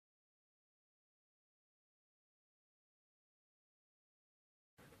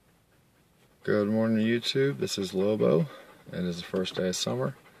Good morning, YouTube. This is Lobo. It is the first day of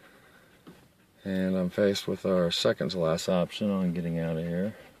summer, and I'm faced with our second to last option on getting out of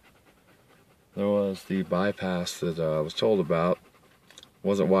here. There was the bypass that I was told about.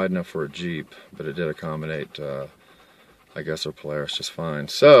 Wasn't wide enough for a Jeep, but it did accommodate, I guess, our Polaris just fine.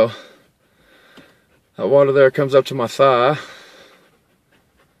 So, that water there comes up to my thigh,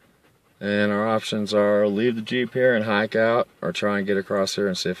 and our options are leave the Jeep here and hike out, or try and get across here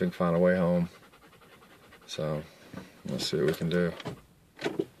and see if we can find a way home. So, let's see what we can do.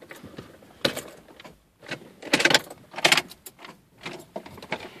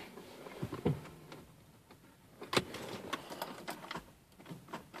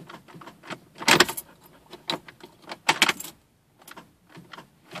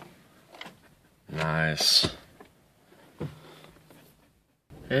 Nice.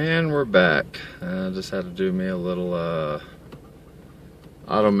 And we're back. I just had to do me a little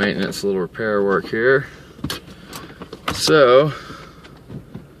auto maintenance, little repair work here. So,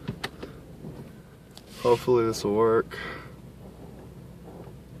 hopefully this will work.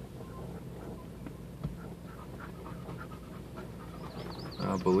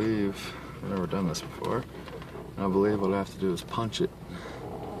 I believe, I've never done this before. I believe what I have to do is punch it.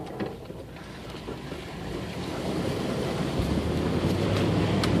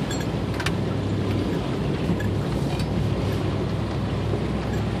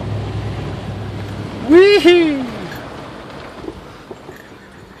 Wee-hee!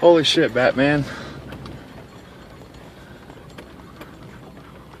 Holy shit, Batman.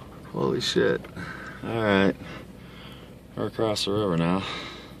 Holy shit. Alright. We're across the river now.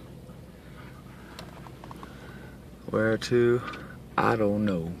 Where to? I don't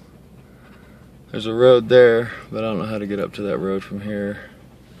know. There's a road there, but I don't know how to get up to that road from here.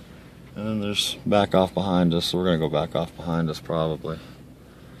 And then there's back off behind us, so we're gonna go back off behind us probably.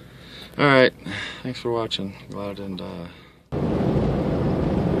 Alright, thanks for watching. Glad I didn't die.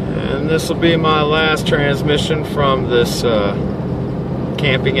 And this will be my last transmission from this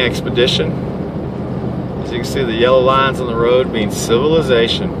camping expedition. As you can see, the yellow lines on the road mean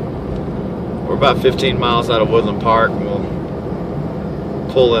civilization. We're about 15 miles out of Woodland Park, and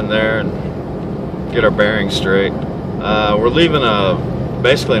we'll pull in there and get our bearings straight. We're leaving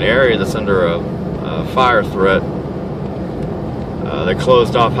basically an area that's under a fire threat. They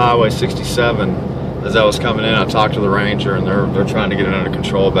closed off Highway 67 as I was coming in. I talked to the ranger, and they're trying to get it under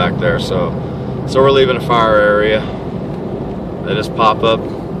control back there. So we're leaving a fire area. They just pop up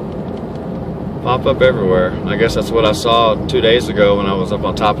everywhere. I guess that's what I saw 2 days ago when I was up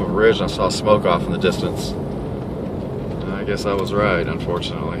on top of a ridge and I saw smoke off in the distance. I guess I was right,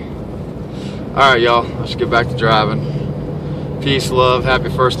 unfortunately. All right, y'all. Let's get back to driving. Peace, love, happy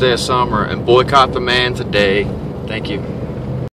first day of summer, and boycott the man today. Thank you.